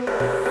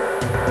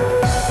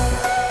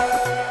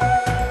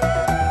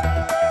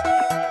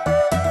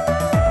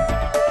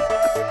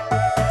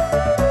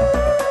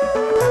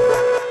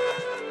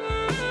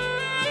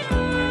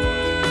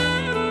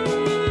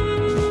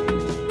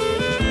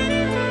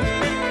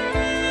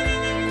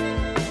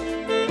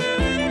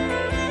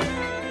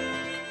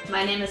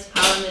My name is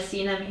Paola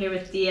Messina. I'm here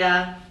with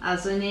Diya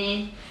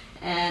Azzony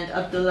and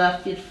Abdullah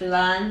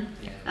Filfilan.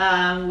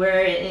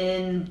 We're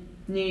in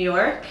New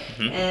York,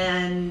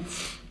 and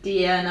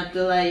Diya and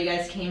Abdullah, you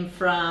guys came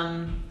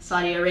from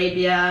Saudi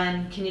Arabia,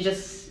 and can you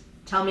just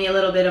tell me a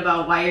little bit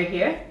about why you're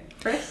here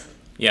first?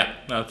 Yeah,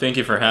 thank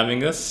you for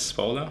having us,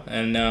 Paola.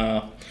 And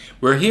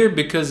we're here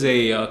because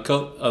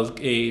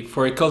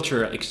for a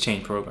cultural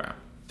exchange program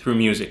through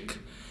music.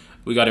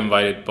 We got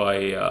invited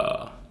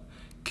by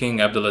King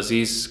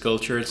Abdulaziz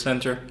Culture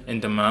Center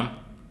in Dammam,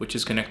 which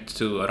is connected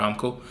to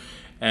Aramco.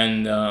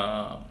 And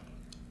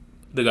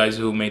the guys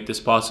who made this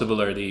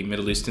possible are the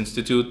Middle East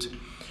Institute.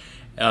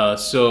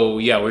 So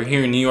yeah, we're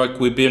here in New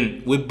York. We've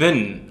been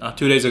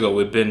 2 days ago.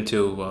 We've been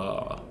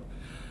to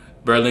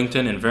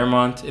Burlington and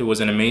Vermont. It was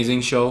an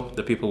amazing show.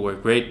 The people were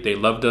great. They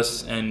loved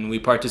us, and we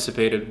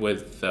participated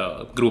with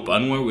Group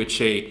Anwar, which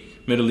is a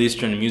Middle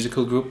Eastern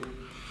musical group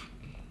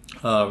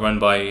run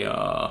by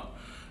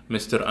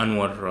Mr.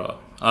 Anwar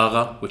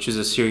Agha, which is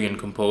a Syrian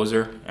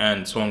composer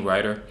and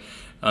songwriter.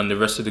 And the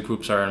rest of the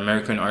groups are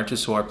American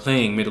artists who are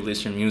playing Middle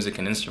Eastern music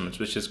and instruments,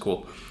 which is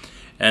cool.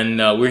 And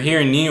we're here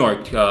in New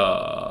York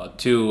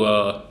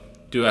to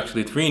do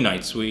actually 3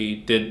 nights. We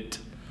did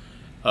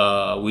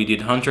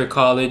Hunter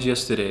College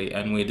yesterday,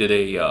 and we did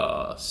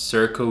a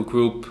circle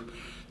group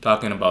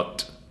talking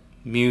about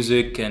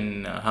music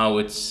and how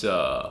it's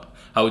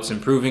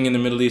improving in the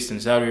Middle East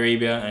and Saudi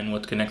Arabia and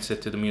what connects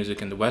it to the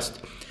music in the West.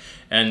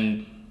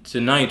 And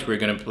tonight we're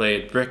gonna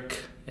play at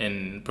Brick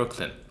in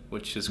Brooklyn,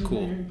 which is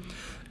cool.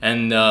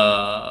 And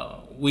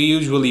we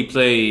usually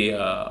play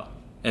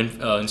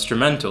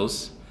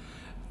instrumentals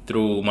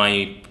through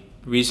my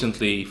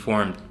recently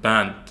formed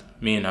band.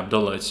 Me and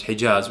Abdullah, it's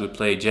Hejazz. We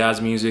play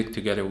jazz music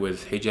together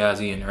with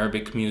Hejazzi and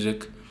Arabic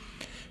music,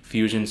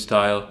 fusion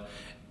style.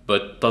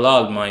 But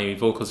Talal, my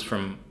vocals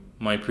from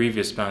my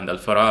previous band,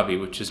 Al-Farabi,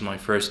 which is my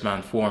first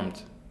band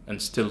formed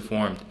and still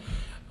formed,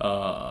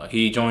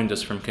 he joined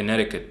us from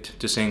Connecticut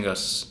to sing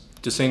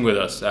with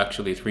us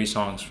actually 3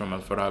 songs from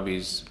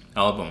Al-Farabi's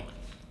album,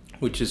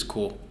 which is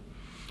cool.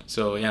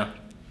 So yeah,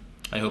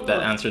 I hope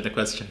that answered the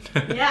question.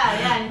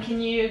 Yeah, and can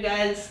you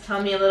guys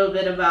tell me a little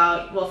bit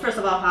about, well, first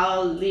of all,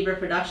 how Libra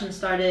Productions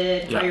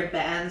started, how your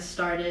band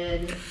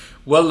started?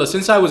 Well,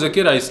 since I was a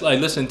kid, I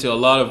listened to a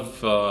lot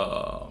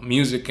of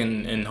music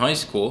in high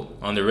school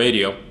on the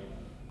radio,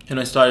 and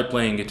I started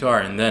playing guitar,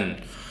 and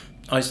then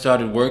I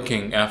started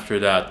working after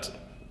that.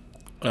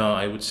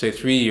 I would say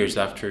 3 years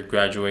after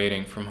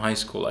graduating from high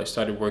school, I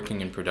started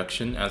working in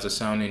production as a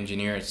sound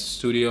engineer at the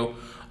studio.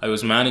 I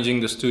was managing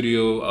the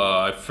studio.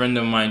 A friend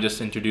of mine just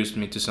introduced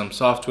me to some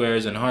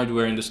softwares and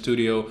hardware in the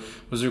studio,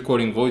 was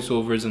recording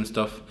voiceovers and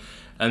stuff.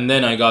 And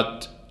then I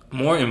got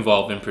more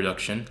involved in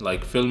production,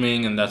 like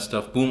filming and that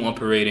stuff, boom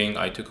operating.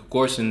 I took a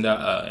course in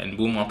that, in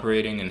boom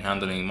operating and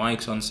handling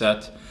mics on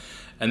set.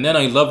 And then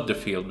I loved the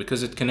field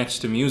because it connects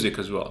to music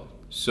as well.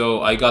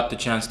 So I got the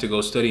chance to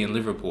go study in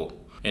Liverpool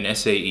in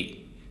SAE,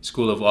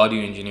 School of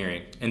Audio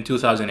Engineering, in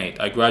 2008.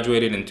 I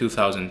graduated in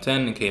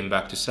 2010 and came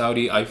back to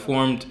Saudi. I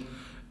formed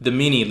the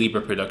mini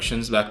Libra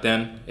Productions back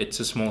then. It's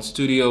a small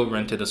studio,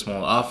 rented a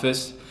small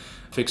office,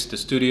 fixed the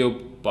studio,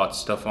 bought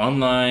stuff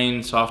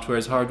online,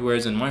 softwares,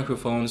 hardwares, and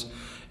microphones.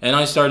 And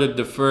I started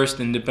the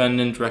first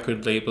independent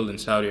record label in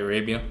Saudi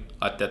Arabia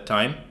at that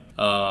time,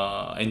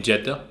 in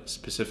Jeddah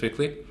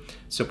specifically,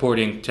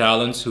 supporting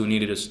talents who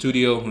needed a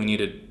studio, who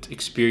needed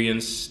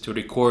experience to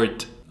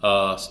record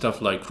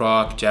stuff like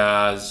rock,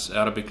 jazz,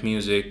 Arabic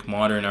music,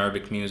 modern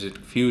Arabic music,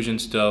 fusion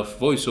stuff,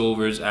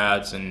 voiceovers,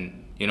 ads, and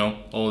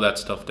all that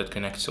stuff that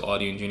connects to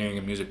audio engineering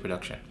and music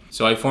production.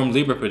 So I formed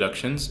Libra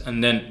Productions,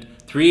 and then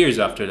 3 years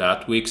after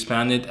that, we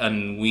expanded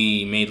and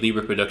we made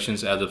Libra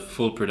Productions as a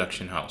full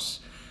production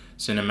house.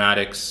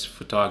 Cinematics,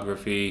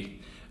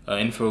 photography,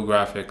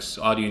 infographics,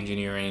 audio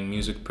engineering,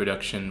 music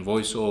production,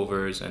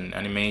 voiceovers, and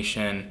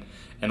animation,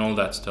 and all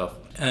that stuff.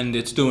 And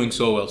it's doing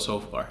so well so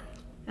far.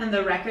 And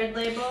the record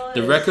label?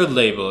 The record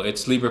label,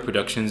 it's Libra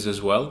Productions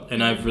as well.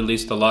 And I've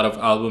released a lot of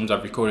albums.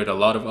 I've recorded a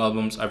lot of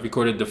albums. I've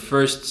recorded the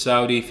first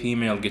Saudi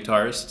female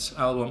guitarist's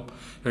album.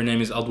 Her name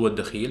is Adwa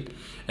Dakhil.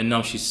 And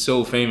now she's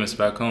so famous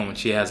back home. And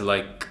she has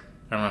like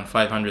around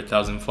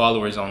 500,000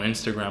 followers on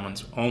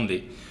Instagram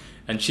only.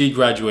 And she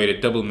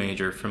graduated double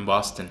major from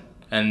Boston.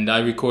 And I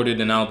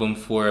recorded an album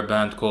for a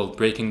band called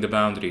Breaking the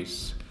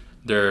Boundaries.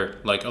 They're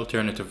like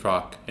alternative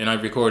rock. And I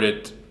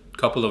recorded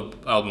couple of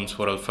albums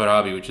for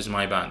Al-Farabi, which is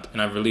my band,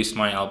 and I've released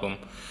my album.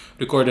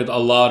 Recorded a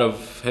lot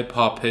of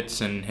hip-hop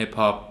hits and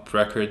hip-hop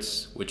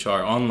records which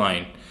are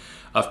online.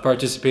 I've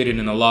participated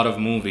in a lot of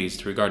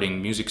movies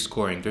regarding music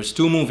scoring. There's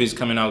 2 movies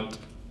coming out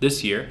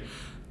this year.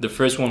 The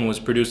first one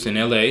was produced in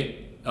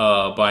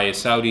LA by a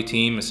Saudi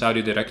team, a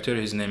Saudi director.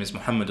 His name is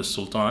Mohammed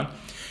Al-Sultan.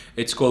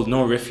 It's called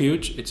No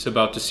Refuge. It's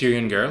about a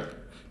Syrian girl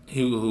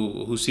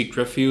who seeked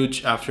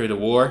refuge after the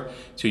war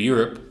to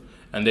Europe,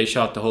 and they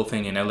shot the whole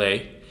thing in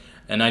LA.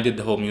 And I did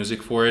the whole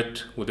music for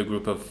it with a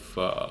group of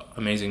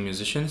amazing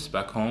musicians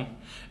back home.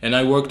 And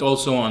I worked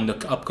also on the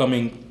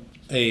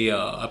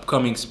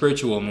upcoming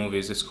spiritual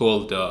movies. It's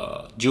called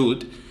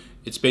Jude.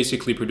 It's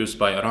basically produced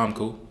by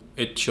Aramco.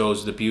 it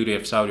shows the beauty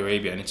of Saudi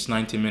Arabia, and it's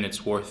 90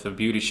 minutes worth of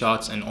beauty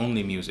shots and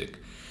only music.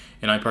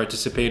 And I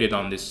participated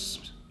on this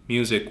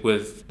music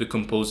with the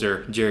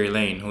composer Jerry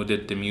Lane, who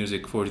did the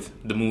music for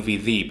the movie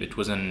Veep. It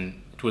was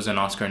an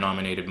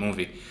Oscar-nominated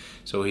movie.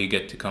 So he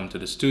get to come to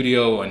the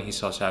studio, and he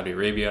saw Saudi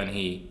Arabia, and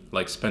he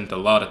like spent a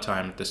lot of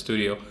time at the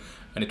studio,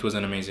 and it was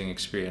an amazing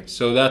experience.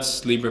 So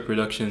that's Libra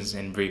Productions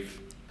in brief.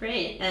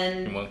 Great.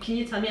 And can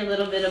you tell me a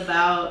little bit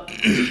about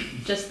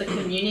just the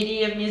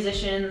community of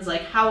musicians?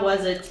 Like, how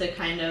was it to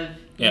kind of,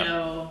 you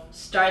know,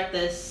 start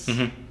this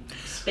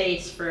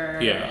space for,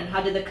 and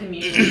how did the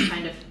community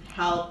kind of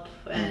help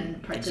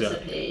and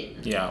participate?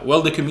 Exactly. Yeah,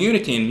 well, the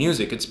community in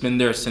music, it's been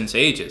there since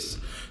ages.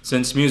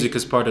 Since music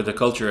is part of the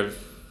culture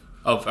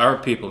of our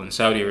people in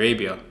Saudi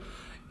Arabia,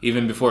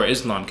 even before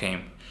Islam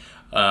came.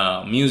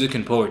 Music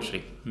and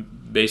poetry.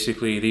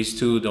 Basically, these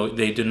two,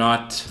 they do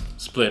not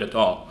split at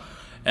all.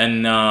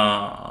 And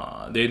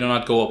they do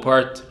not go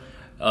apart.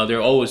 They're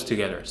always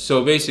together.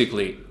 So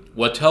basically,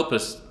 what helped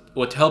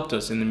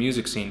us in the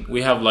music scene,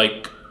 we have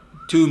like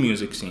two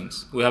music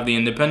scenes. We have the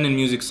independent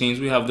music scenes.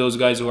 We have those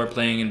guys who are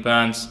playing in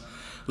bands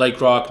like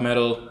rock,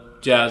 metal,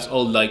 jazz,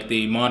 all like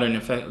the modern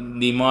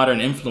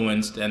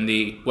influenced and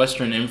the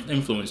Western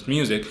influenced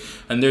music.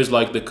 And there's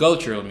like the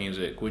cultural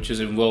music, which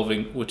is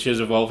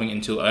evolving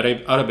into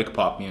Arabic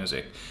pop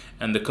music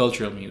and the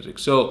cultural music.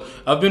 So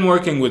I've been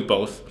working with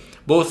both.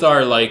 Both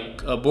are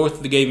like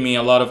both gave me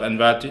a lot of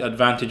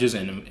advantages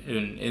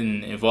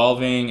in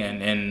evolving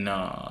and in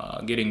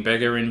getting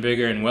bigger and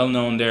bigger and well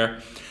known there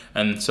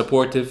and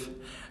supportive.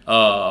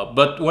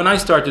 But when I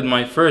started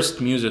my first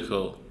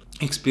musical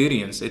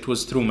experience, it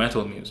was through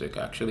metal music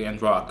actually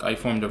and rock. I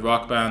formed a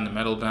rock band, a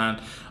metal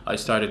band. I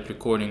started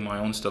recording my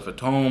own stuff at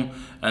home,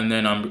 and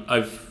then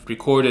I've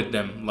recorded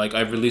them, like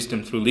I've released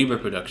them through Libra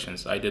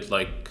Productions. I did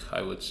like,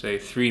 I would say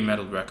 3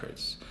 metal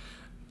records.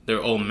 They're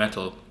all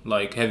metal,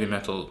 like heavy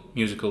metal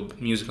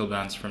musical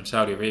bands from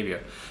Saudi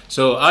Arabia.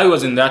 So I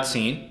was in that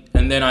scene,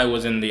 and then I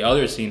was in the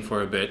other scene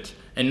for a bit,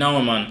 and now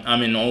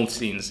I'm in all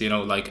scenes, you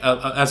know, like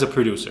as a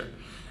producer,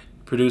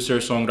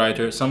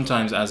 songwriter,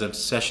 sometimes as a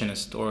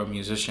sessionist or a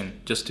musician,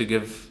 just to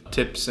give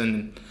tips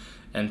and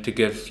to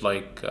give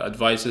like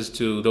advices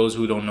to those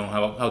who don't know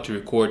how to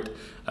record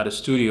at a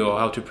studio or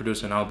how to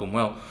produce an album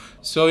well.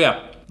 So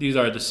yeah, these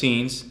are the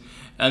scenes,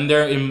 and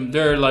they're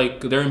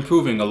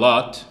improving a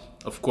lot.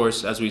 Of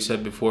course, as we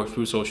said before,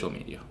 through social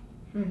media.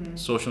 Mm-hmm.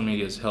 Social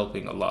media is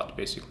helping a lot,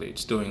 basically.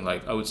 It's doing,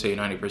 like, I would say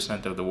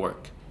 90% of the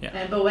work.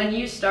 Yeah. But when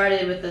you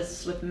started with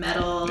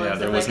metal, yeah,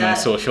 and there was like no that,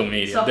 social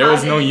media. So there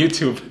was no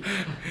YouTube.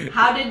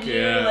 How did you,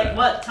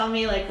 tell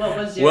me, what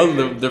was your...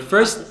 Well, the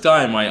first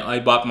time I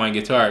bought my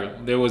guitar,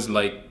 there was,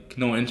 like,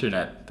 no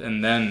internet.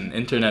 And then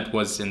internet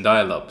was in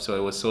dial-up, so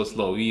it was so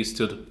slow. We used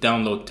to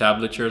download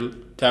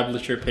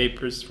tablature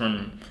papers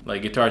from,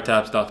 like,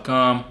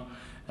 guitartabs.com.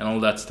 and all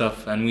that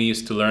stuff, and we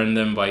used to learn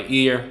them by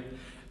ear.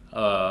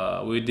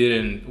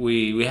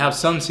 We have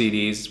some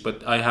CDs,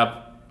 but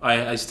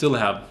I still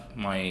have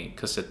my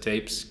cassette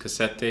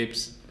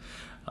tapes.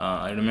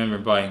 I remember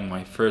buying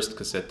my first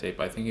cassette tape.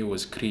 I think it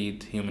was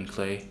Creed, Human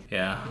Clay.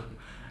 Yeah.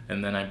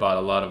 And then I bought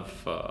a lot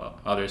of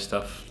other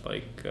stuff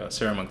like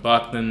Sarah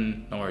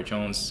McLachlan, Nora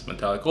Jones,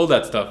 Metallica, all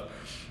that stuff.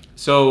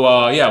 So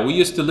we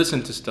used to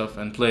listen to stuff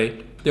and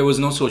play. There was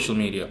no social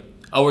media.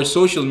 Our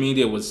social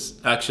media was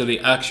actually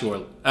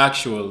actual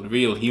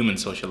real human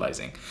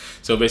socializing.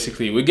 So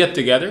basically, we get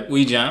together,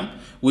 we jam,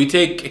 we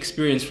take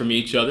experience from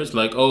each other. It's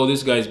like, oh,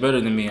 this guy's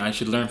better than me, I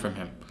should learn from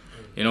him.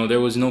 You know,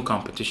 there was no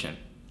competition,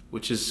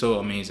 which is so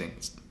amazing.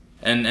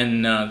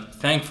 And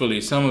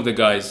thankfully, some of the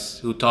guys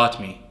who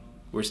taught me,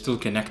 we're still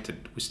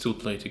connected. We still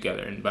play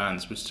together in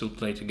bands. We still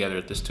play together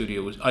at the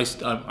studio.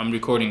 I'm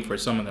recording for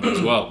some of them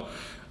as well.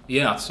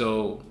 Yeah,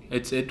 so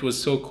it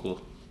was so cool.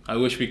 I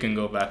wish we can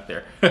go back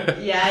there.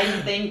 Yeah,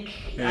 you think,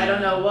 I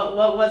don't know,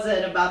 what was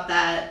it about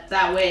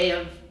that way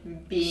of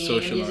being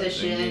a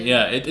musician?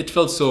 Yeah, it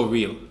felt so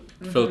real.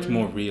 It felt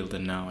more real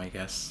than now, I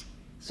guess.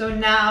 So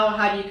now,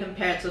 how do you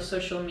compare it to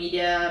social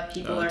media?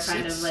 People are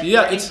kind of like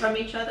learning from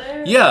each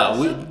other?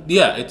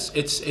 Yeah,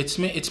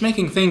 it's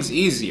making things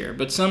easier,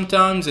 but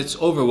sometimes it's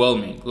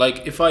overwhelming.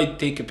 Like if I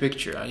take a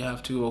picture, I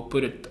have to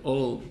put it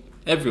all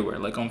everywhere,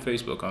 like on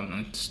Facebook, on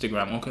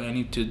Instagram. Okay, I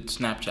need to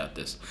Snapchat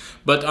this.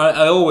 But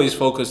I always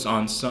focus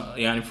on,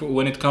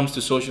 when it comes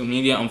to social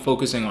media, I'm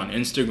focusing on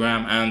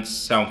Instagram and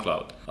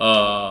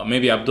SoundCloud.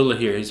 Maybe Abdullah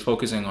here, he's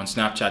focusing on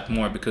Snapchat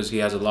more because he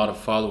has a lot of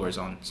followers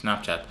on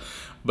Snapchat.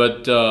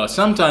 But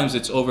sometimes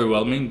it's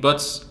overwhelming.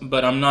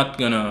 But I'm not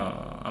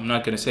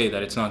gonna say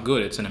that it's not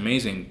good. It's an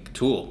amazing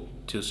tool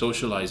to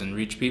socialize and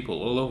reach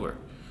people all over.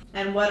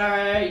 And what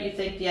are, you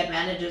think, the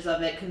advantages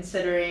of it,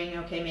 considering,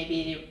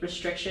 maybe the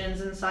restrictions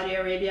in Saudi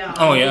Arabia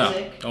on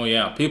music? Oh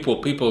yeah.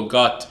 People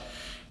got,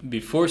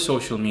 before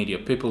social media,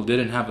 people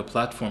didn't have a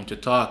platform to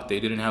talk. They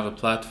didn't have a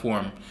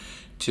platform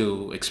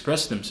to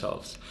express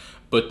themselves.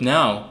 But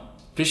now,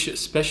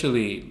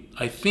 especially,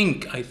 I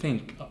think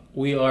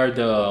we are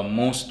the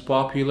most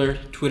popular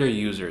Twitter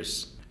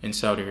users in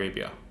Saudi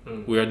Arabia.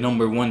 We are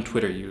 #1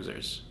 Twitter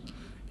users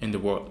in the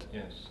world.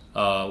 Yes.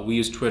 We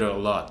use Twitter a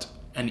lot.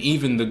 And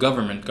even the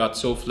government got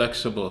so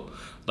flexible,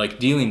 like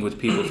dealing with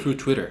people through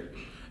Twitter.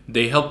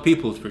 They help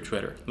people through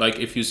Twitter. Like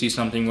if you see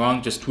something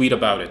wrong, just tweet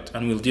about it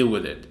and we'll deal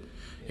with it.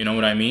 You know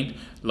what I mean?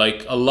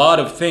 Like a lot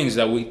of things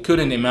that we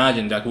couldn't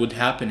imagine that would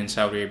happen in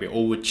Saudi Arabia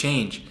or would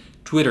change,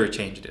 Twitter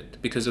changed it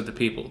because of the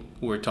people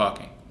who were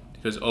talking.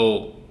 Because,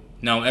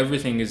 now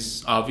everything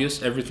is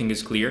obvious, everything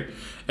is clear.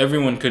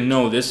 Everyone can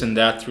know this and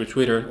that through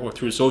Twitter or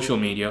through social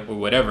media or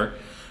whatever.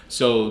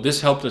 So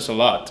this helped us a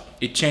lot.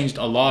 It changed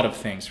a lot of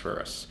things for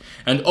us.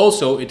 And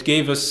also it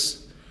gave us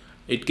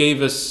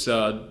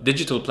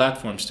digital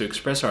platforms to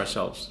express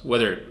ourselves,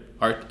 whether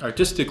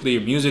artistically,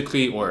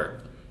 musically, or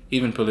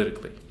even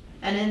politically.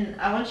 And then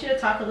I want you to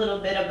talk a little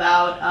bit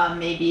about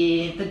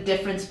maybe the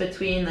difference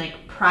between like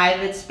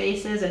private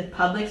spaces and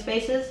public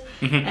spaces,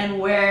 and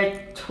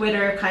where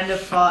Twitter kind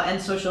of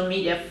and social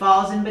media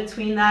falls in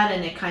between that,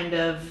 and it kind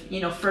of,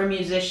 for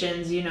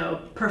musicians,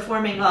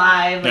 performing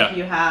live, like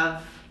you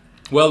have.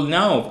 Well,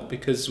 now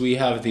because we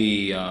have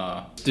the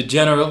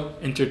General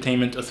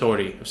Entertainment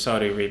Authority of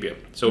Saudi Arabia.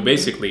 So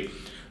basically,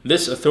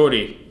 this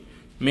authority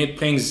made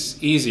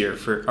things easier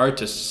for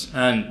artists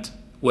and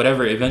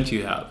whatever event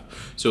you have.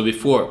 So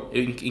before,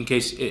 in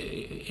case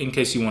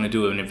you want to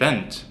do an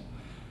event,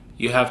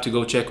 you have to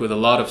go check with a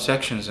lot of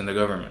sections in the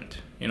government.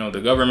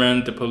 The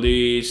government, the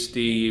police,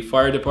 the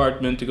fire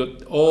department, to go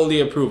all the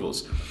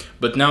approvals.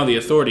 But now the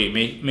authority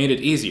made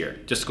it easier.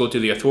 Just go to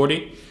the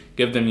authority,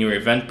 give them your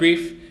event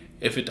brief.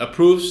 If it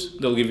approves,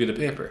 they'll give you the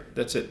paper.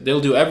 That's it. They'll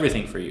do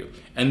everything for you.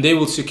 And they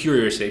will secure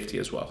your safety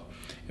as well.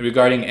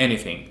 Regarding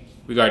anything.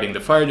 Regarding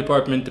the fire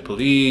department, the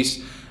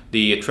police,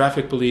 the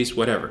traffic police,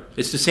 whatever.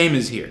 It's the same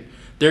as here.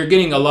 They're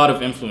getting a lot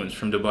of influence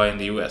from Dubai and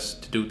the US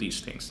to do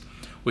these things,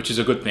 which is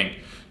a good thing.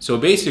 So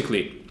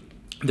basically,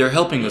 they're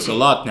helping us a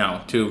lot now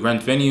to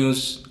rent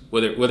venues,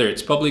 whether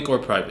it's public or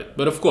private.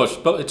 But of course,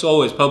 it's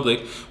always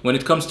public when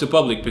it comes to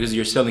public because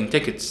you're selling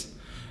tickets.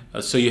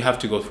 So you have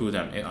to go through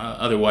them.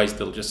 Otherwise,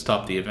 they'll just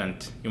stop the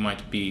event. You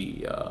might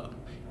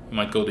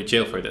go to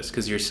jail for this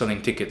because you're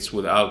selling tickets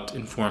without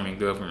informing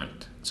the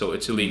government. So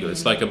it's illegal.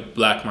 It's like a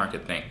black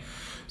market thing.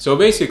 So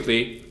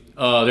basically,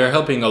 they're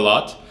helping a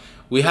lot.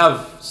 We have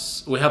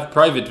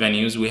private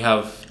venues. We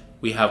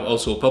have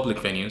also public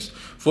venues.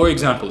 For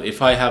example,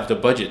 if I have the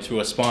budget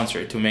through a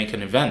sponsor to make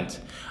an event,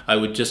 I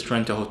would just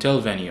rent a hotel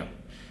venue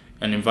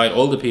and invite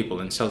all the people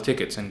and sell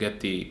tickets and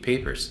get the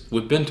papers.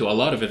 We've been to a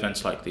lot of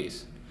events like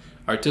these.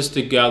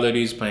 Artistic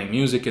galleries playing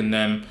music in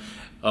them.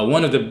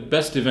 One of the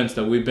best events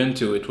that we've been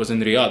to, it was in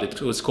Riyadh.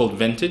 It was called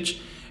Vintage.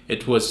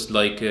 It was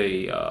like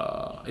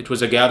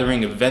a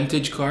gathering of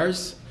vintage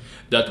cars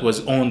that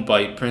was owned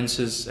by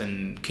princes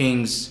and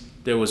kings.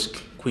 There was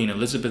Queen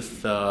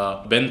Elizabeth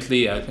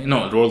Bentley,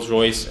 Rolls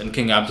Royce, and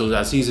King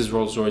Abdulaziz's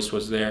Rolls Royce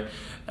was there.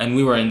 And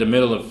we were in the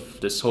middle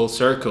of this whole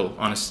circle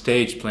on a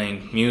stage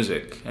playing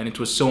music. And it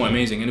was so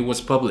amazing. And it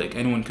was public.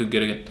 Anyone could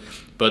get it.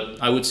 But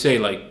I would say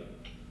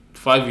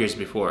 5 years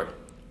before,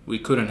 we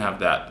couldn't have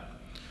that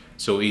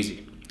so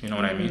easy. You know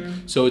what I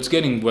mean? So it's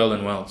getting well.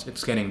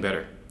 It's getting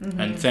better.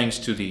 And thanks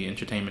to the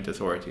Entertainment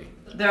Authority.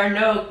 There are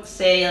no,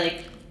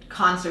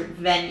 concert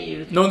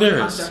venues. No, there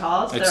concert is.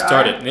 Halls. It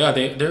started. Yeah,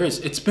 there is.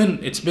 It's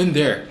been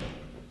there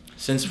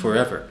since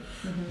forever.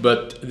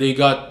 But they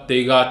got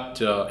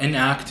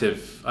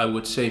inactive, I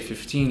would say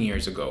 15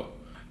 years ago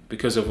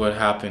because of what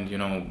happened,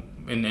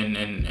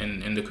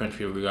 in the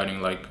country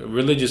regarding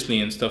religiously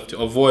and stuff to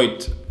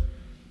avoid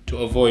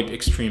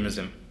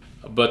extremism.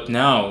 But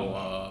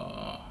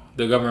now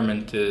the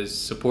government is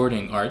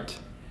supporting art,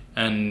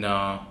 and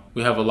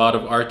we have a lot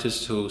of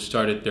artists who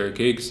started their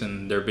gigs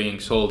and they're being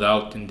sold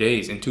out in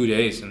 2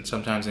 days, and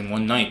sometimes in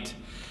one night.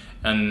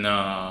 And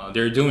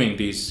they're doing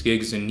these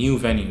gigs in new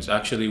venues.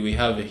 Actually, we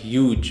have a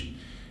huge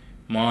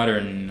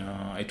modern,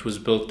 it was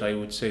built, I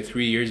would say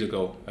 3 years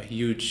ago, a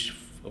huge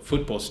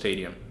football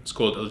stadium. It's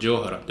called Al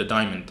Johara, the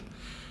Diamond.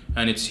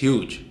 And it's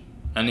huge.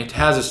 And it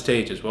has a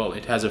stage as well.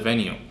 It has a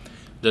venue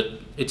that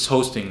it's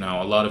hosting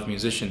now a lot of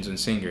musicians and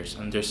singers,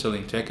 and they're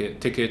selling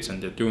tickets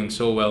and they're doing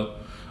so well.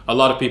 A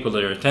lot of people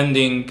that are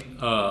attending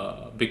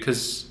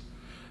because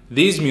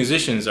these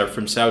musicians are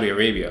from Saudi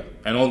Arabia,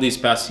 and all these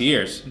past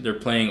years they're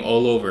playing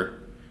all over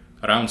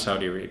around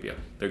Saudi Arabia.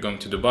 They're going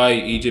to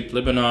Dubai, Egypt,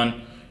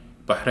 Lebanon,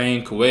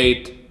 Bahrain,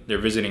 Kuwait. They're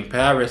visiting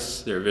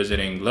Paris, they're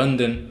visiting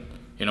London.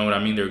 You know what I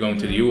mean? They're going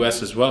to the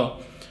US as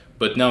well.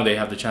 But now they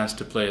have the chance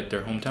to play at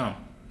their hometown.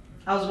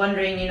 I was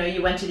wondering,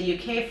 you went to the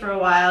UK for a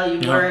while, you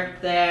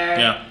worked there.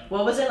 Yeah.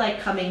 What was it like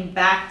coming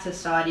back to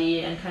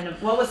Saudi, and kind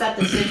of what was that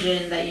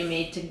decision that you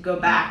made to go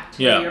back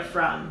to where you're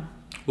from?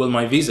 Well,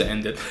 my visa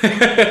ended.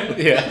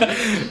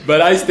 But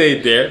I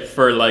stayed there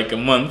for a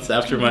month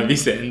after my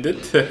visa ended.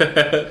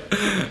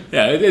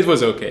 It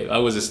was okay. I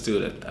was a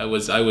student. I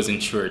was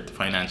insured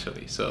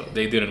financially, so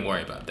they didn't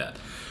worry about that.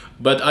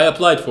 But I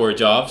applied for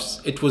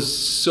jobs. It was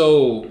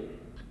so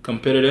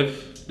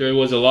competitive. There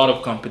was a lot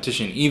of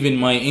competition. Even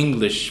my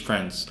English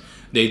friends,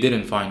 they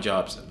didn't find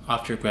jobs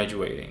after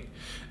graduating.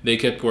 They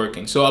kept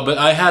working. But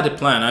I had a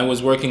plan. I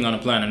was working on a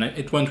plan, and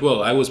it went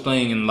well. I was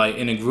playing in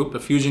a group, a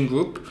fusion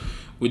group.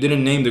 We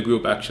didn't name the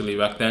group actually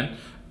back then,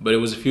 but it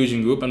was a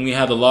fusion group, and we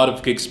had a lot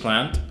of gigs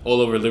planned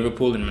all over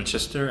Liverpool and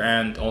Manchester,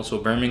 and also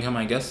Birmingham,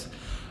 I guess.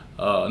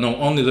 No,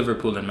 only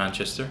Liverpool and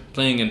Manchester,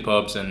 playing in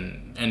pubs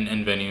and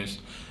venues.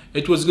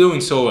 It was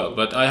doing so well,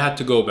 but I had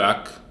to go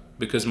back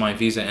because my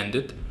visa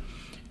ended.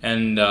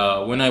 And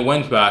when I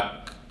went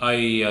back,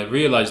 I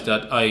realized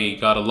that I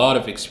got a lot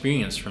of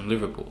experience from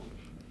Liverpool,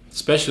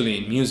 especially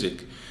in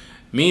music.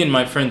 Me and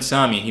my friend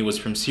Sami, he was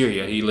from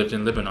Syria, he lived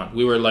in Lebanon.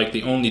 We were like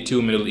the only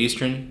two Middle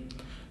Eastern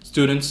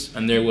students,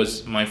 and there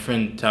was my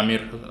friend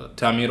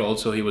Tamir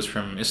also, he was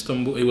from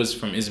Istanbul, he was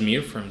from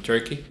Izmir, from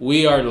Turkey.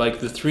 We are like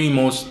the three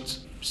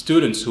most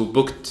students who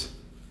booked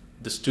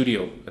the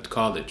studio at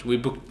college.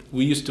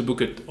 We used to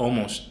book it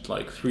almost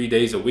like 3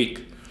 days a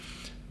week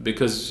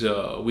because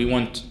we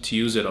want to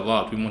use it a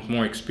lot. We want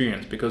more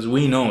experience because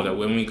we know that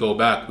when we go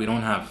back, we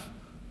don't have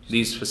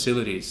these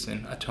facilities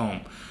at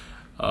home.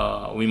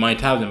 We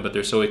might have them, but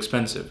they're so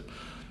expensive.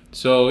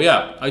 So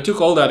yeah, I took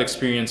all that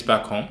experience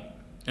back home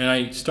and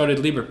I started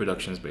Libra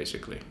Productions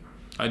basically.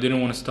 I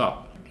didn't want to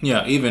stop.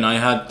 Yeah, even I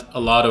had a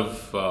lot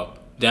of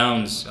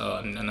downs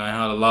and I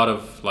had a lot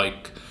of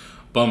like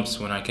bumps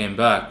when I came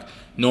back.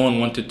 No one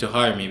wanted to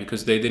hire me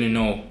because they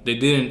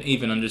didn't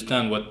even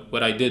understand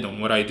what I did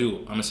and what I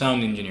do. I'm a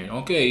sound engineer.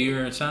 Okay,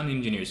 you're a sound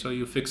engineer, so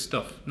you fix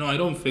stuff. No, I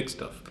don't fix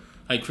stuff.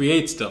 I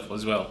create stuff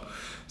as well.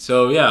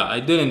 So yeah,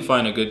 I didn't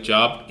find a good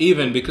job,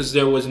 even because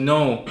there was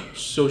no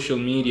social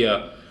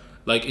media.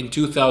 Like in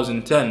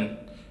 2010,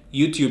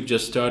 YouTube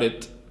just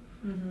started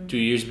 2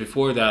 years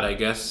before that, I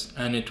guess,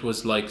 and it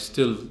was like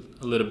still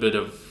a little bit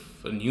of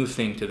a new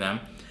thing to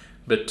them.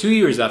 But 2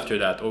 years after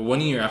that, or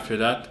 1 year after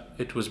that,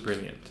 it was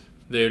brilliant.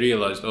 They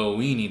realized, oh,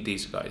 we need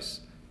these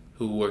guys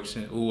who works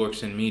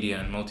in media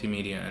and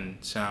multimedia and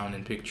sound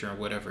and picture or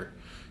whatever,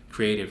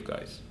 creative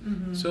guys.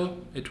 So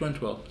it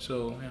went well.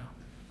 So yeah.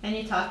 And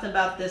you talked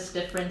about this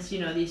difference,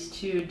 these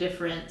two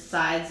different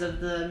sides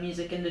of the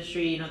music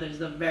industry. There's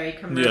the very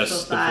commercial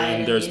side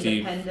and there's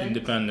the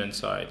independent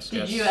sides.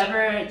 Did you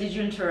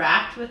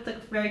interact with the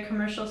very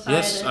commercial side?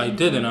 Yes, I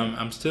did, and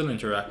I'm still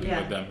interacting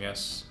with them,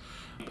 yes.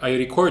 I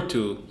record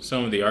to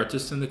some of the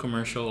artists in the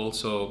commercial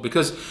also,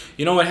 because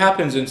what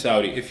happens in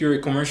Saudi, if you're a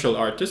commercial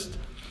artist,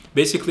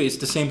 basically it's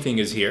the same thing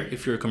as here.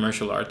 If you're a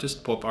commercial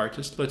artist, pop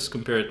artist, let's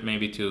compare it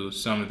maybe to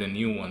some of the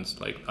new ones.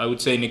 Like I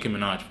would say Nicki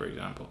Minaj, for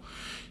example.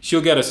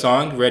 She'll get a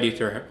song ready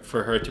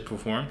for her to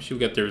perform. She'll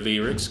get their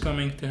lyrics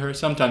coming to her.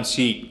 Sometimes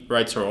she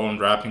writes her own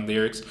rapping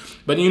lyrics.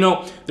 But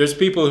there's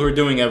people who are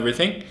doing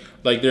everything.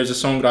 Like there's a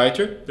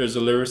songwriter, there's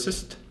a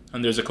lyricist,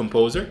 and there's a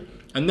composer.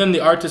 And then the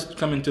artist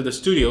come into the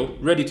studio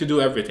ready to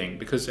do everything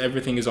because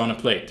everything is on a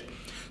plate.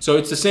 So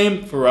it's the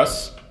same for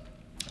us.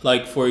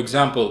 Like for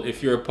example,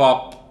 if you're a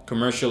pop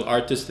commercial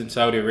artist in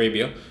Saudi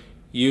Arabia,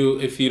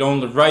 if you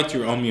don't write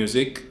your own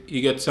music,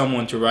 you get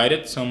someone to write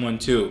it, someone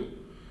to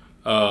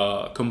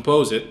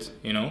compose it,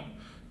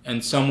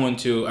 and someone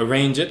to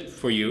arrange it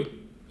for you.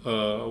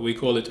 We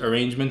call it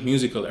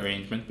musical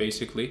arrangement,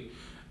 basically,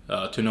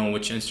 to know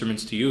which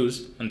instruments to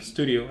use in the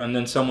studio, and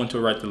then someone to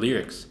write the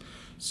lyrics.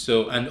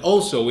 So, and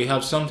also we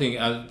have something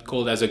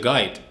called as a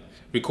guide,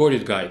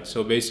 recorded guide.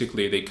 So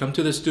basically they come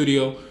to the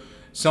studio,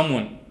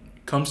 someone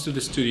comes to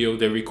the studio,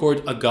 they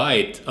record a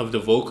guide of the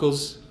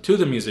vocals to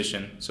the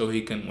musician. So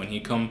when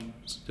he comes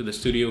to the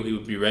studio, he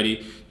would be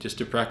ready just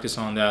to practice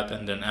on that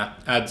and then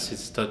adds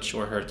his touch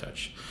or her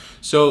touch.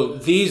 So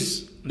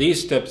these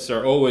steps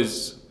are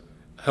always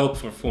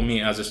helpful for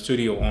me as a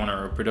studio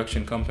owner or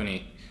production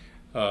company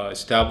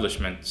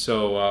establishment.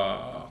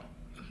 So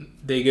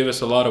they give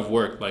us a lot of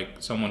work. Like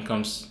someone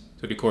comes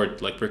to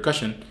record like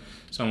percussion,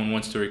 someone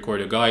wants to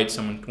record a guide,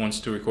 someone wants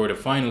to record a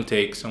final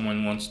take,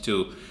 someone wants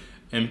to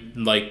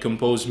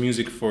compose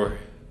music for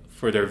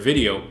their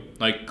video.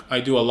 Like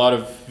I do a lot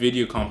of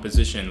video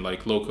composition,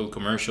 like local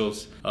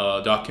commercials,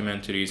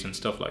 documentaries and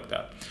stuff like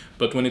that.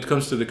 But when it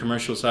comes to the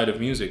commercial side of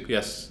music,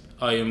 yes,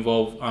 I'm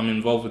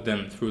involved with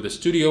them through the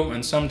studio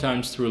and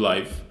sometimes through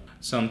live,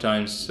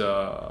 sometimes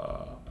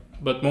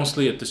but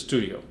mostly at the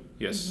studio.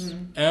 Yes.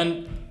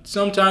 And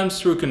sometimes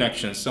through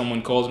connections.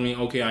 Someone calls me,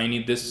 okay, I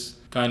need this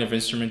kind of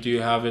instrument. Do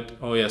you have it?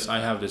 Oh yes, I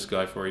have this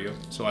guy for you.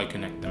 So I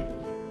connect them.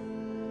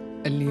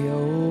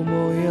 اليوم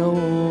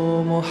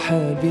يوم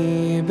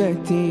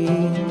حبيبتي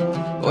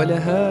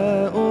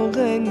ولها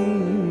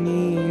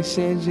أغني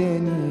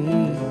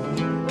شجني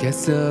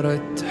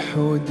كسرت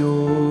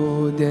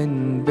حدودا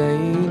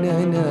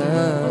بيننا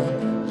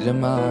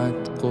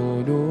جمعت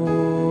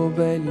قلوب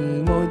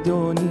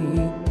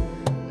المدن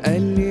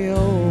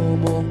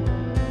اليوم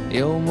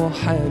يوم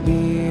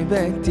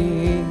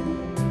حبيبتي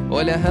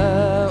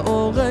ولها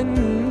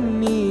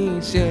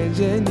أغني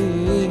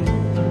شجني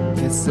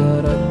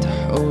كسرت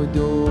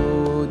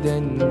حدودا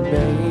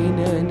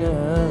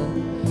بيننا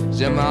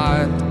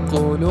جمعت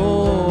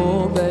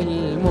قلوب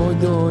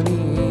المدن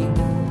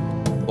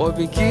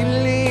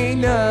وبكل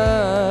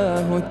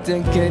إله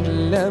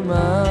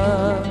تكلما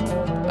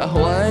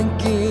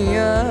أهواك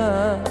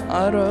يا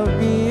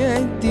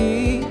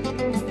عربيتي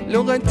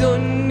لغة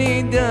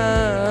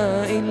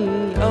النداء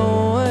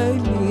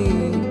الأول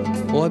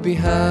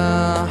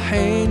وبها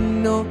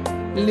حن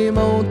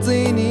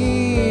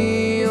لموطني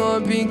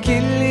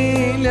بكل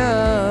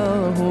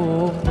إله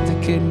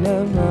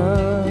تكلما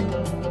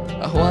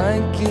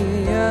أهواك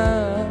يا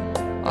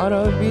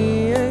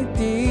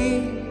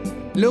عربيتي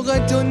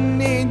لغة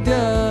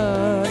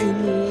النداء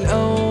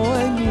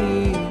الأول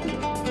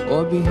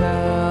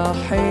وبها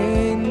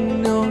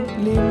حن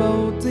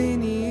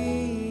لموطني.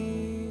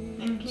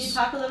 And can you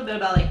talk a little bit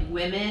about like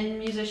women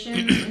musicians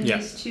in Yeah.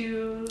 these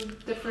two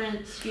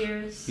different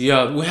spheres?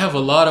 Yeah, we have a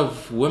lot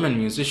of women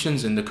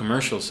musicians in the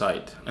commercial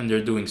side, and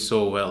they're doing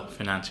so well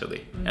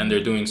financially, and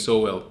they're doing so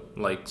well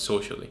like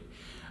socially,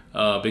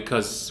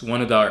 because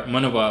one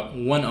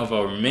of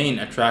our main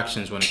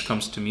attractions when it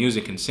comes to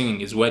music and singing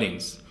is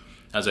weddings,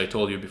 as I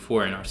told you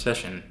before in our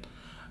session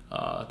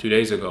 2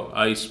 days ago.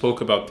 I spoke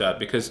about that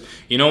because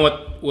you know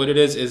what it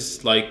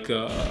is like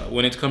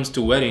when it comes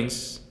to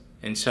weddings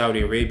in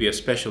Saudi Arabia,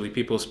 especially,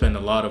 people spend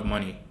a lot of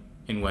money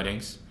in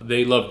weddings.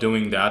 They love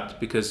doing that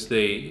because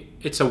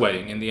it's a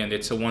wedding. In the end,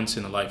 it's a once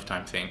in a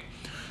lifetime thing.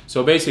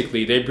 So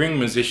basically, they bring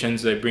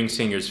musicians, they bring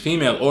singers,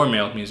 female or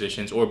male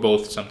musicians, or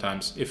both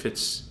sometimes if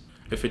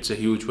it's a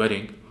huge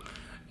wedding.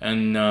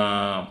 And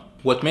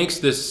what makes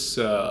this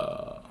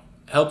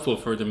helpful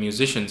for the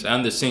musicians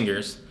and the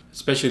singers,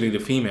 especially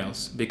the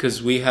females, because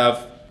we have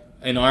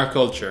in our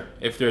culture,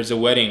 if there's a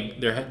wedding,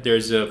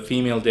 there's a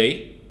female day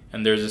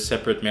and there's a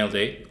separate male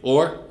day,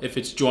 or if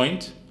it's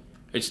joint,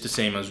 it's the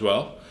same as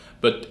well.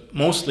 But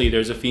mostly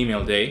there's a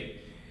female day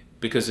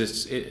because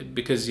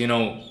you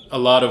know a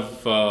lot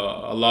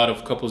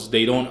of couples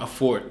they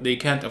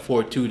can't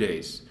afford 2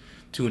 days,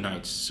 2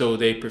 nights, so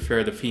they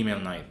prefer the female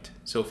night,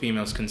 so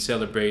females can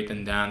celebrate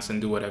and dance and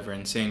do whatever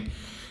and sing,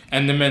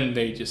 and the men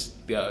they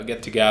just get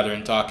together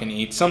and talk and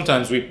eat.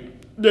 Sometimes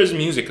there's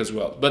music as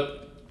well, but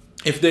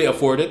if they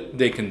afford it,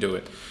 they can do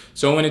it.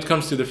 So when it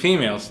comes to the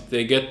females,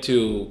 they get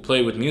to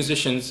play with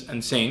musicians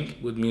and sing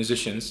with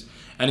musicians,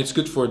 and it's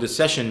good for the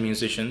session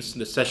musicians,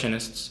 the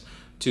sessionists,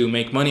 to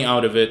make money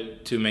out of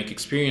it, to make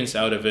experience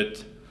out of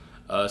it,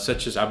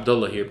 such as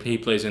Abdullah here. He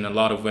plays in a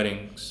lot of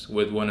weddings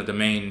with one of the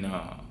main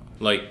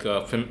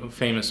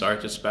famous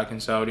artists back in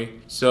Saudi.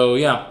 So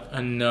yeah,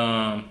 and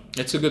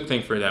it's a good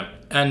thing for them.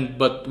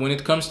 But when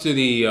it comes to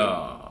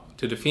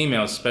the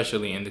females,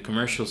 especially in the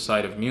commercial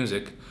side of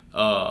music,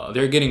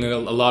 they're getting a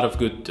lot of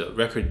good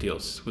record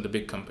deals with the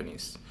big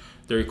companies.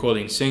 They're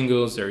recording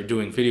singles, they're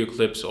doing video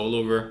clips all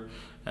over,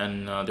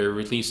 and they're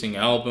releasing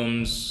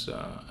albums,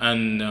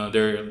 and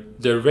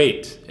their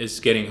rate is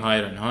getting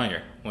higher and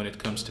higher when it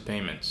comes to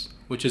payments,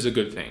 which is a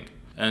good thing.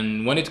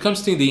 And when it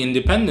comes to the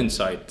independent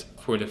side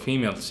for the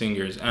female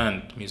singers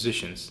and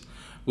musicians,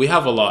 we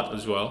have a lot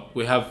as well.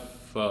 We have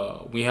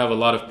a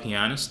lot of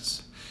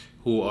pianists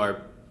who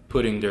are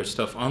putting their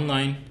stuff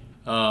online.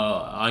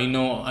 I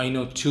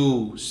know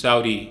 2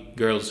 Saudi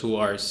girls who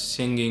are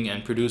singing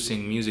and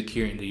producing music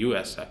here in the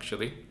US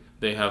actually.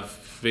 They have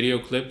video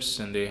clips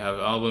and they have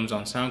albums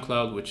on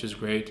SoundCloud, which is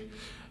great.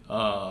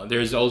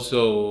 There's also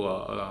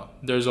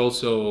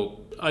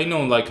I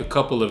know like a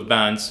couple of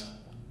bands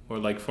or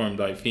like formed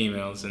by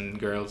females and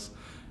girls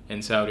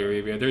in Saudi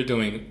Arabia.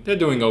 They're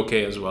doing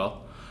okay as well.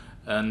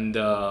 And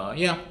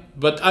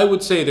but I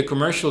would say the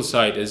commercial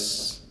side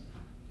is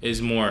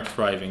more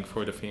thriving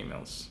for the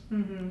females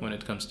when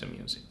it comes to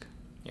music.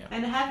 Yeah.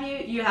 And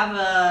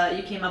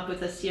you came up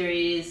with a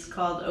series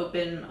called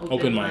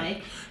Open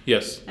Mic.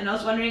 Yes. And I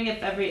was wondering if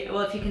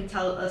you can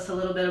tell us a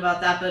little bit about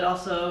that, but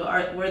also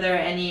were there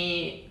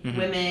any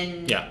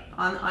women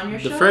on your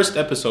show? The first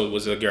episode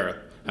was a girl,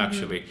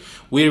 actually.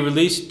 We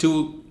released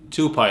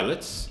two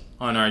pilots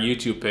on our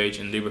YouTube page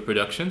in Libra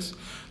Productions.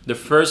 The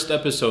first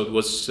episode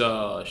was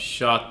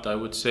shot, I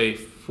would say,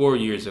 4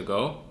 years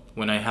ago,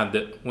 when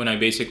I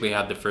basically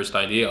had the first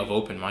idea of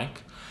Open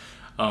Mic.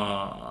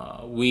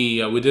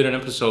 We did an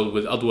episode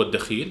with Adwa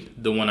Dakhil,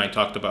 the one I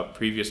talked about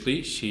previously.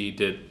 She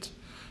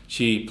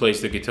plays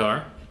the guitar.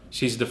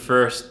 She's the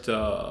first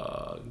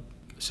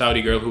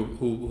Saudi girl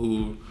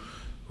who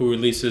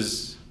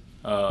releases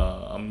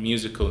a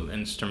musical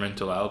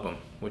instrumental album,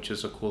 which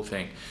is a cool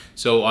thing.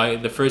 So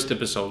the first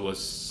episode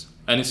was,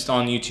 and it's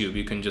on YouTube.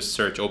 You can just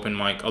search Open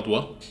Mic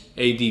Adwa,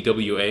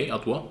 ADWA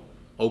Adwa,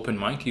 Open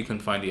Mic. You can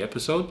find the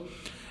episode.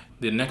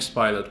 The next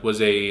pilot was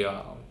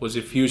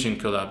a fusion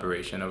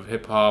collaboration of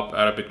hip hop,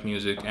 Arabic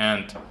music,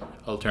 and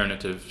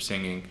alternative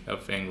singing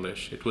of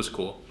English. It was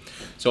cool.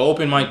 So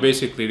Open Mic,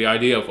 basically, the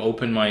idea of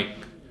Open Mic,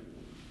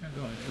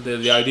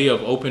 the idea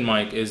of Open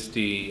Mic is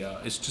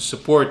to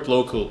support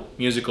local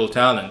musical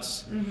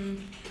talents,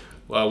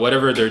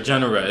 whatever their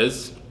genre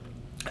is,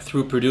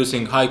 through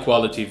producing high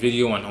quality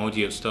video and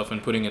audio stuff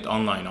and putting it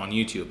online on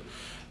YouTube.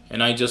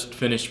 And I just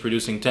finished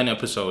producing 10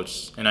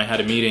 episodes, and I had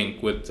a meeting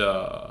with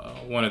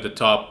one of the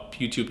top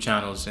YouTube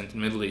channels in the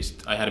Middle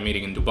East. I had a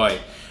meeting in Dubai,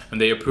 and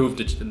they approved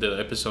the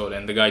episode,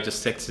 and the guy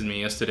just texted me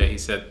yesterday. He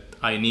said,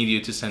 I need you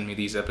to send me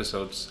these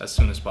episodes as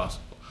soon as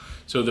possible.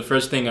 So the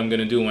first thing I'm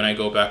going to do when I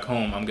go back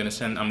home, I'm going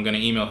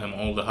to email him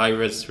all the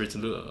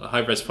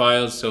high-res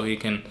files so he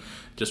can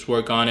just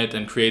work on it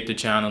and create the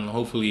channel, and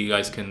hopefully you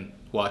guys can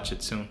watch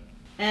it soon.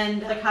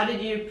 And how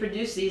did you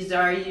produce these?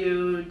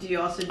 Do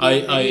you also do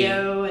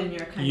video and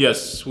your kind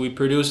Yes, we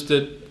produced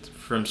it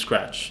from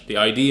scratch. The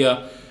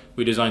idea,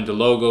 we designed the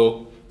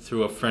logo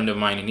through a friend of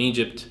mine in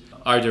Egypt.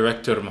 Our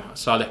director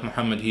Saleh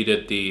Muhammad, he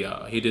did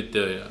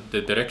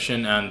the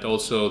direction, and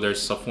also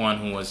there's Safwan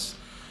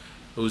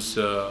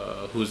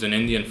who's an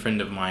Indian friend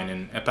of mine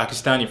and a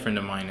Pakistani friend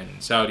of mine in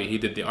Saudi. He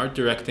did the art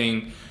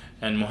directing,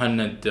 and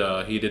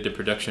Muhannad he did the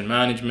production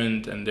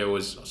management, and there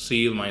was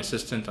Asil, my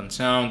assistant on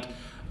sound.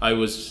 I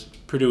was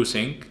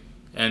producing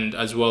and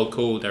as well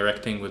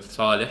co-directing with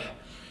Saleh,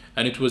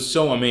 and it was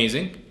so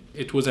amazing.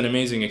 It was an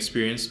amazing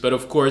experience, but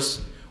of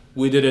course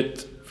we did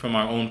it from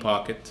our own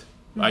pocket.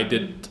 I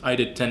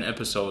did 10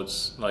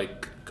 episodes,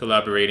 like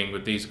collaborating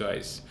with these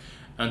guys,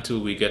 until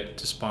we get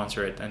to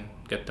sponsor it and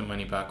get the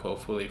money back,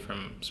 hopefully, from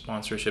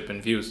sponsorship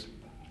and views.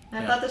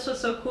 I thought this was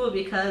so cool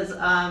because,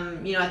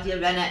 at the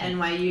event at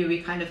NYU, we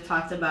kind of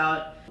talked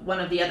about, one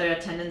of the other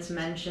attendants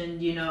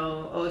mentioned,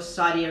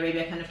 Saudi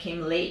Arabia kind of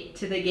came late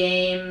to the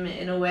game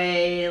in a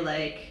way,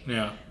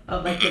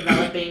 of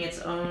developing its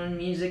own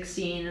music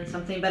scene and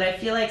something. But I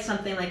feel like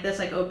something like this,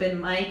 like open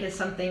mic, is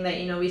something that,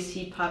 we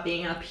see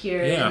popping up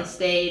here in the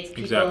States.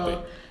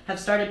 People have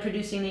started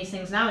producing these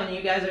things now, and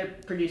you guys are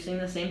producing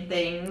the same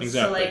things.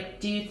 Exactly. So,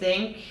 do you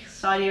think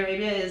Saudi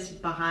Arabia is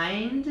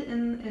behind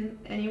in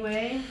any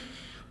way?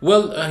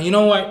 Well, you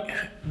know what?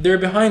 They're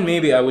behind,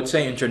 maybe, I would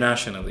say,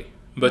 internationally.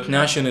 But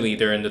nationally,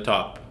 they're in the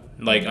top.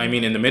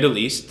 In the Middle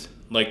East,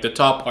 the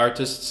top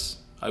artists,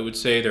 I would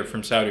say they're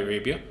from Saudi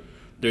Arabia.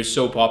 They're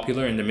so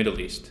popular in the Middle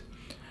East,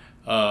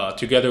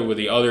 together with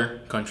the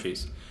other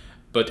countries.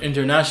 But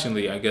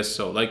internationally, I guess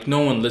so. No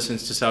one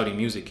listens to Saudi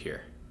music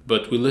here.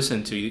 But we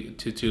listen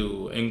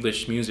to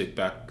English music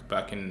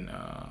back in,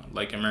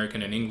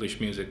 American and English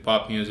music,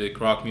 pop music,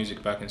 rock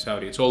music back in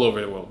Saudi. It's all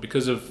over the world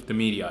because of the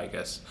media, I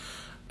guess.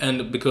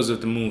 And because of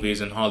the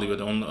movies and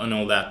Hollywood and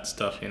all that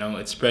stuff,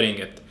 it's spreading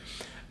it.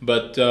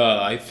 But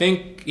I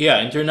think,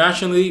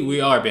 internationally we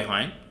are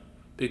behind,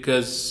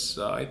 because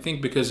I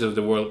think because of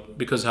the world,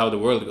 because how the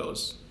world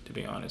goes, to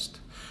be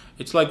honest.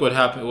 It's like what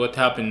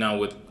happened now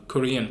with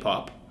Korean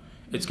pop.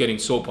 It's getting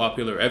so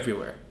popular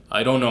everywhere.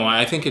 I don't know.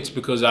 I think it's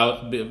because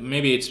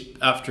maybe it's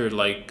after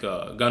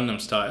Gangnam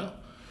Style.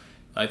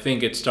 I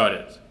think it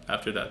started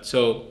after that.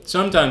 So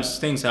sometimes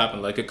things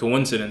happen, like a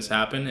coincidence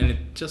happen, and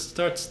it just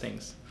starts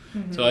things.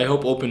 Mm-hmm. So I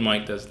hope Open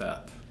Mic does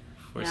that.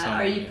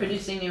 Are you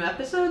producing new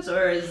episodes,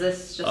 or is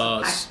this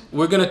just...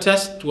 We're going to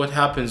test what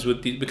happens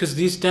with because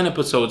these 10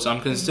 episodes,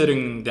 I'm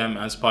considering them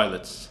as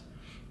pilots.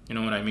 You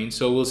know what I mean?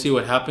 So we'll see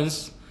what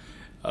happens,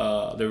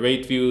 the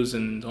rate views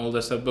and all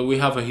that stuff. But we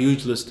have a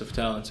huge list of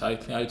talents. I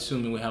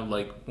assume we have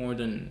more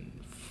than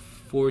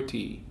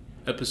 40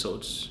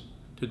 episodes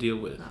to deal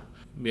with.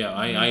 Yeah,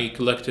 I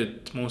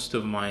collected most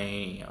of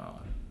my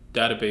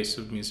database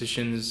of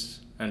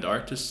musicians and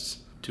artists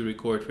to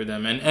record for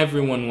them, and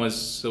everyone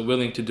was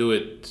willing to do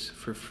it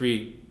for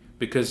free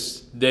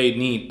because they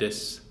need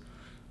this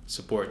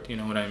support, you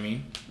know what I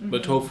mean? Mm-hmm.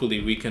 But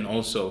hopefully we can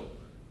also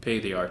pay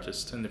the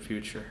artist in the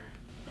future.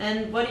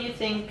 And what do you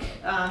think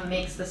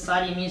makes the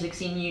Saudi music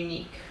scene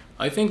unique?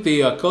 I think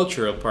the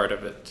cultural part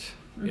of it.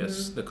 Mm-hmm.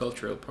 Yes, the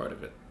cultural part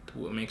of it,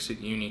 what makes it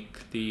unique.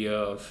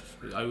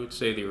 I would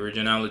say the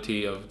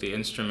originality of the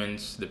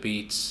instruments, the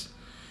beats,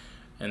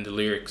 and the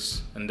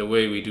lyrics, and the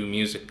way we do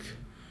music.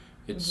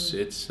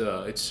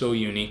 It's so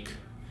unique.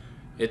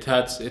 It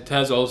has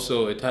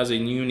a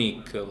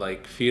unique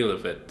feel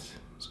of it,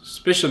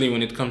 especially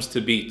when it comes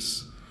to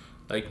beats.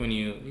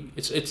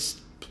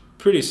 It's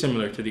pretty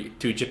similar to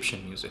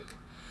Egyptian music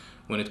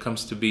when it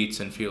comes to beats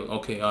and feel.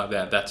 Okay,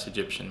 that's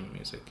Egyptian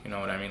music. You know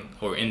what I mean?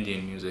 Or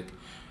Indian music.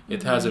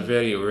 It has a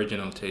very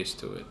original taste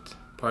to it.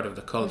 Part of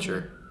the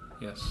culture.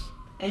 Mm-hmm. Yes.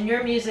 And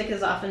your music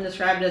is often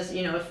described as,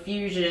 a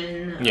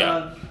fusion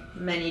of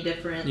many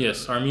different...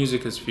 Yes, our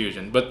music is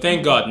fusion. But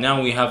thank God,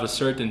 now we have a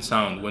certain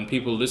sound. When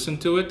people listen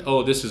to it,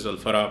 this is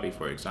Al-Farabi,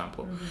 for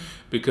example. Mm-hmm.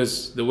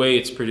 Because the way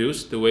it's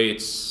produced, the way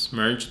it's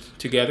merged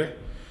together,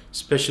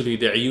 especially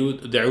the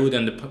oud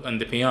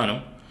and the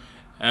piano,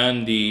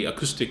 and the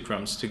acoustic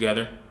drums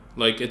together,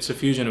 it's a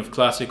fusion of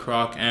classic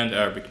rock and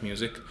Arabic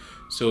music.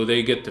 So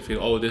they get to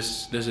feel,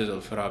 this is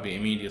Al-Farabi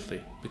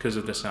immediately because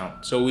of the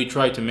sound. So we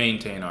try to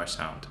maintain our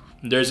sound.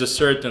 There's a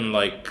certain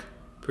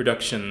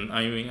production,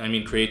 I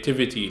mean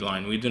creativity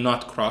line we do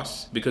not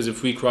cross, because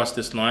if we cross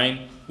this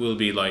line, we'll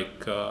be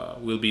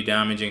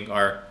damaging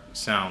our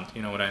sound.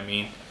 You know what I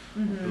mean?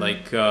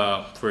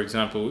 Mm-hmm. For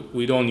example,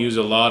 we don't use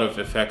a lot of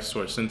effects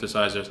or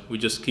synthesizers. We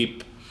just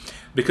keep,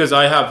 because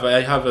I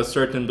have a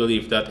certain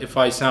belief that if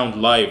I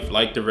sound live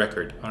like the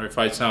record, or if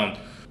I sound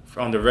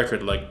on the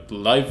record like the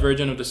live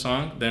version of the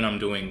song, then I'm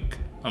doing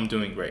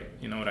great.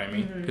 You know what I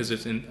mean? Because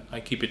I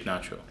keep it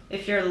natural.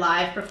 If your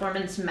live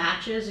performance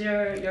matches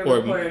your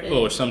recorded,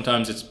 or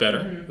sometimes it's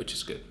better, which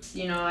is good.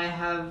 I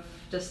have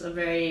just a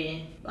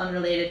very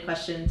unrelated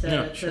question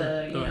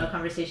to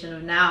conversation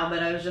of now,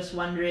 but I was just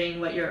wondering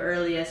what your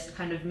earliest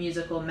kind of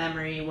musical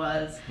memory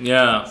was.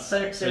 Yeah,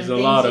 certain there's things a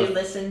lot of you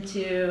listen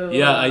to.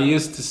 Yeah, I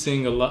used to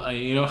sing a lot.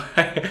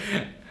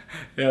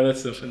 Yeah,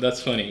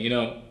 that's funny.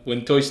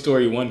 When Toy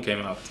Story 1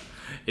 came out,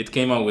 it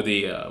came out with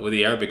the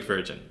Arabic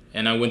version.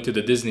 And I went to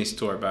the Disney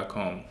store back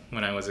home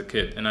when I was a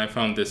kid, and I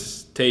found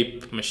this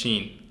tape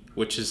machine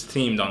which is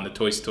themed on the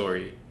Toy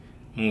Story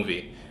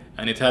movie,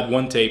 and it had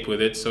one tape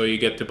with it, so you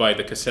get to buy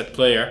the cassette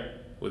player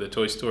with a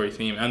Toy Story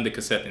theme and the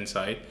cassette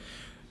inside.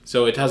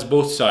 So it has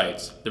both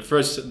sides. The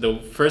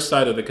first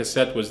side of the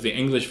cassette was the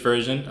English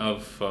version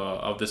of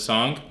the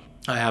song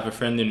I Have a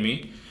Friend in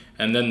Me,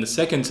 and then the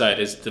second side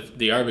is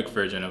the Arabic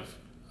version of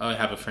I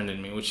Have a Friend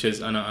in Me, which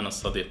is Ana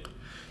Sadiq.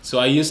 So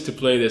I used to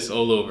play this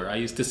all over. I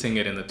used to sing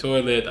it in the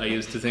toilet, I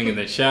used to sing it in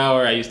the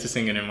shower, I used to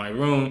sing it in my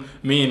room,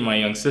 me and my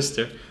young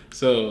sister.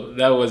 So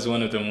that was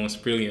one of the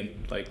most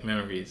brilliant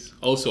memories.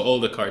 Also all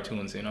the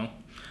cartoons,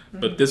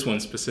 but this one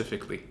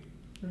specifically.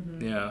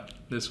 Yeah,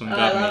 this one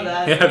got me.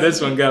 That. Yeah,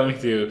 this one got me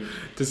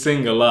to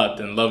sing a lot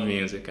and love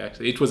music.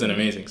 Actually, it was an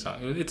amazing song.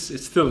 It's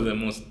still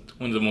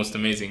one of the most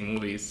amazing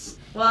movies.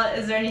 Well,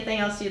 is there anything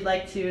else you'd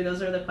like to?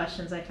 Those are the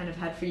questions I kind of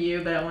had for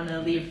you, but I want to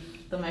leave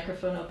the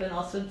microphone open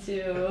also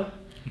to.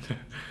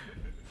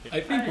 I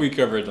think we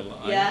covered a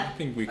lot. Yeah. I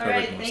think we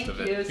covered most of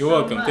it. You're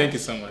welcome. Much. Thank you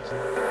so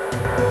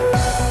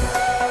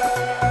much.